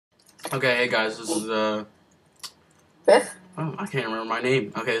Okay, hey guys, this is Fifth, oh, I can't remember my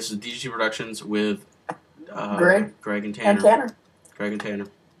name. Okay, this is DGT Productions with Greg and and Tanner. Tanner. Greg and Tanner.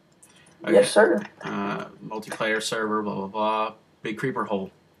 Okay. Yes, sir. Multiplayer server, blah blah blah. Big creeper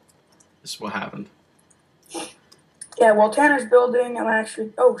hole. This is what happened. Yeah, well, Tanner's building. I'm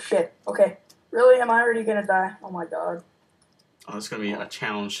actually. Oh shit. Okay. Really? Am I already gonna die? Oh my god. Oh, it's gonna be a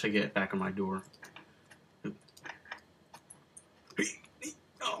challenge to get back on my door.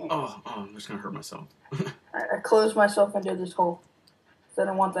 I'm just gonna hurt myself. I closed myself into this hole. I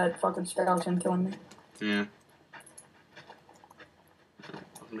didn't want that fucking skeleton killing me. Yeah.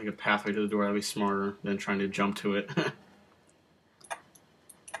 I'll make a pathway to the door. That'd be smarter than trying to jump to it.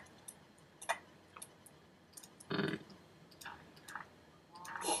 Alright.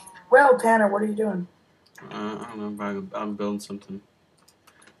 Well, Tanner, what are you doing? I don't know. I'm building something.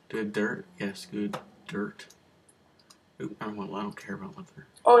 Good dirt. Yes, good dirt. Ooh, I don't care about leather.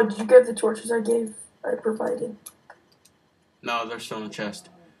 Oh, did you get the torches I provided? No, they're still in the chest.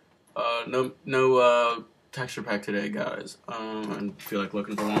 No texture pack today, guys. I feel like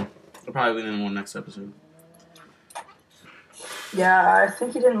looking for one. I'll probably leave in one next episode. Yeah, I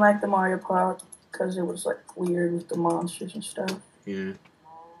think you didn't like the Mario Part because it was like weird with the monsters and stuff. Yeah.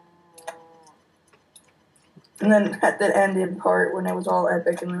 And then at the ending part when it was all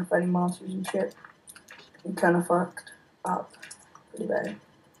epic and we were fighting monsters and shit, it kind of fucked up pretty bad.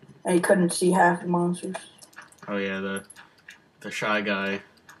 And you couldn't see half the monsters. Oh yeah, the shy guy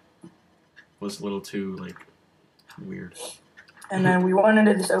was a little too like weird. And then we went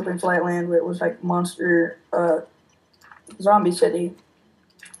into this open flat land where it was like monster zombie city.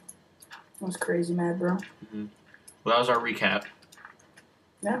 It was crazy mad, bro. Mm-hmm. Well, that was our recap.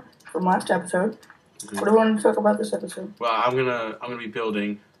 Yeah, from last episode. Mm-hmm. What do we want to talk about this episode? Well, I'm gonna be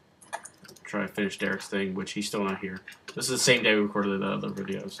building. Try to finish Derek's thing, which he's still not here. This is the same day we recorded the other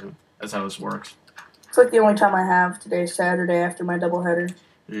video, so that's how this works. It's like the only time I have. Today's Saturday after my doubleheader.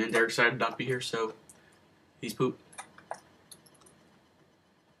 And Derek decided not to be here, so he's poop.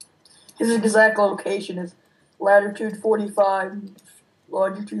 His exact location is latitude 45,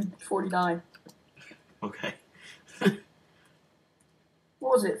 longitude 49. Okay. What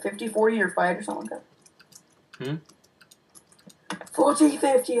was it, 50, 40, or 5 or something like that? 40,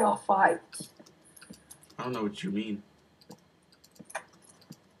 50, or 5. I don't know what you mean.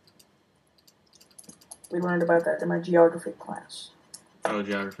 We learned about that in my geography class. Oh,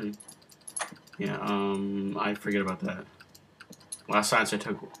 geography. Yeah, I forget about that. Last science I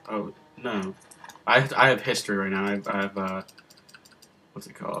took. Oh no, I have history right now. I have what's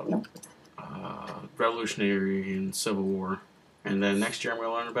it called? No. Revolutionary and Civil War, and then next year I'm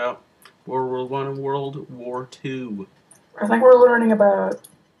gonna learn about World War I and World War II. I think we're learning about.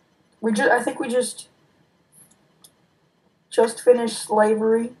 I think we just finished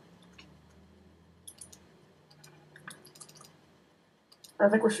slavery. I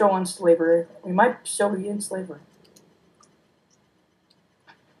think we're still in slavery. We might still be in slavery.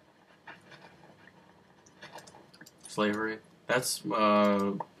 Slavery. That's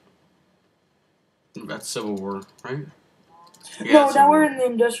Civil War, right? Yeah, no, now we're in the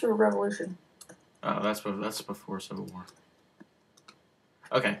Industrial Revolution. Oh, that's before Civil War.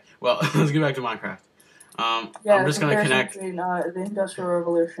 Okay, well, let's get back to Minecraft. Yeah, I'm just gonna connect between, the Industrial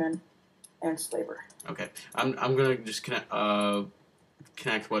Revolution and slavery. Okay, I'm gonna just connect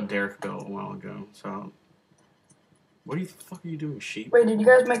what Derek built a while ago. So, what the fuck are you doing, sheep? Wait, did you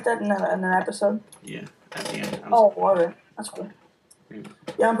guys make that in an episode? Yeah, at the end. Oh, water. That's cool.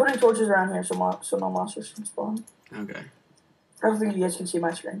 Yeah, I'm putting torches around here so no monsters can spawn. Okay. I don't think you guys can see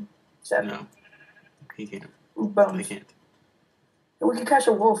my screen. No, he can't. Ooh, bones. I can't. We could catch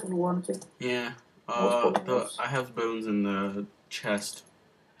a wolf if we wanted to. Yeah. I have bones in the chest.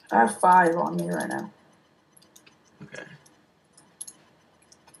 I have 5 on me right now. Okay.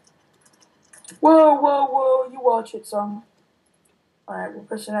 Whoa, whoa, whoa! You watch it, son. All right, we're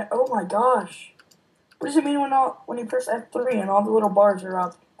pressing that. Oh my gosh! What does it mean when you press F3 and all the little bars are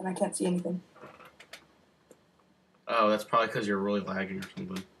up and I can't see anything? Oh, that's probably because you're really lagging or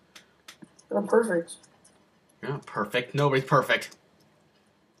something. But I'm perfect. You're not perfect. Nobody's perfect.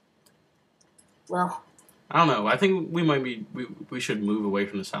 Well, I don't know. I think we should move away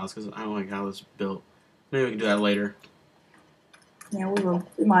from this house because I don't like how this is built. Maybe we can do that later. Yeah, we will.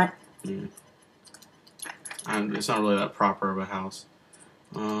 We might. Yeah. It's not really that proper of a house.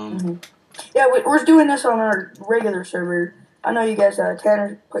 Yeah, we're doing this on our regular server. I know you guys.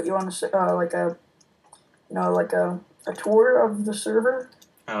 Tanner put you on a tour of the server.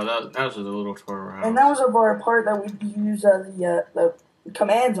 Oh, that was a little tour of our house. And that was a part that we use the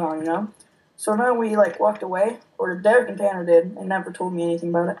commands on, you know. So then we walked away, or Derek and Tanner did, and never told me anything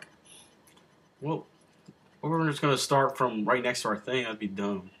about it. Well, we're just gonna start from right next to our thing. That'd be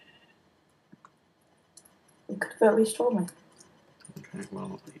dumb. You could have at least told me. Okay,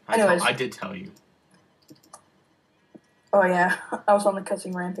 well, Anyways. I did tell you. Oh yeah, I was on the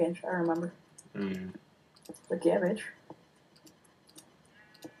cussing rampage. I remember. Mm. Like, yeah, bitch.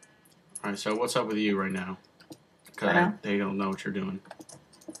 Alright, so what's up with you right now? Because they don't know what you're doing.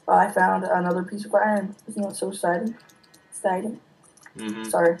 Well, I found another piece of iron. Isn't that so exciting? Mm-hmm.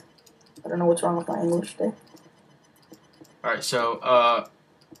 Sorry. I don't know what's wrong with my English today. Alright, so,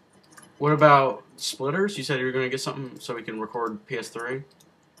 what about splitters? You said you were going to get something so we can record PS3?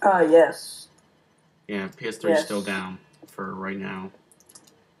 Yes. Yeah, PS3 is still down for right now.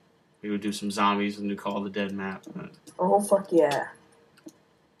 We would do some zombies and do Call of the Dead map. Oh, fuck yeah.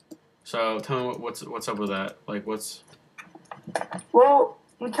 So, tell me what's up with that. Like, what's... Well,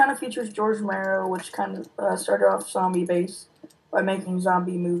 it kind of features George Romero, which kind of started off zombie-based by making a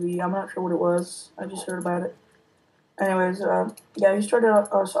zombie movie. I'm not sure what it was. I just heard about it. Anyways, yeah, he started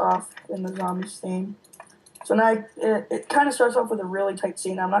us off in the zombies theme. So now it kind of starts off with a really tight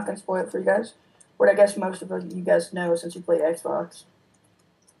scene. I'm not going to spoil it for you guys, but I guess most of you guys know since you play Xbox.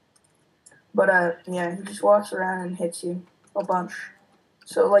 But, yeah, he just walks around and hits you a bunch.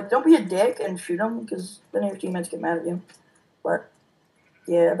 So, like, don't be a dick and shoot him, because then your teammates get mad at you. But,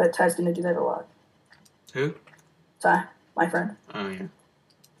 yeah, I bet Ty's going to do that a lot. Who? Ty, my friend. Oh, yeah.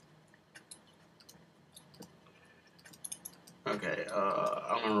 Okay,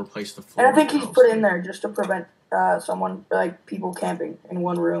 I'm going to replace the floor. And I think he's put in there just to prevent people camping in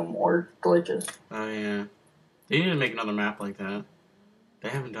one room or glitches. Oh, yeah. They need to make another map like that. They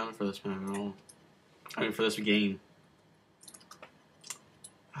haven't done it for this map at all. I mean, for this game.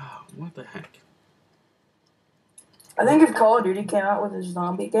 Oh, what the heck? I think if Call of Duty came out with a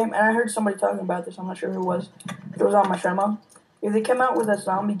zombie game, and I heard somebody talking about this, I'm not sure who it was. It was on my channel. If they came out with a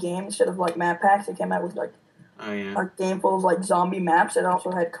zombie game instead of like map packs, they came out with like a game full of like zombie maps that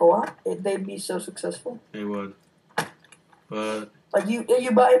also had co-op. They'd be so successful. They would. But like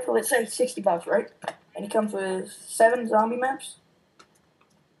you buy it for let's say $60, right? And it comes with 7 zombie maps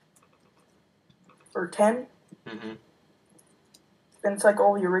or 10. Mm-hmm. And it's like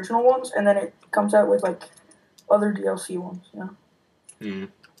all the original ones, and then it comes out with like other DLC ones, you know? Yeah.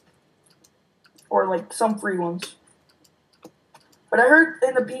 Or like some free ones. But I heard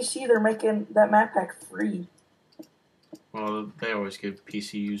in the PC they're making that map pack free. Well, they always give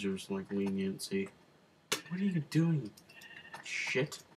PC users like leniency. What are you doing? Shit.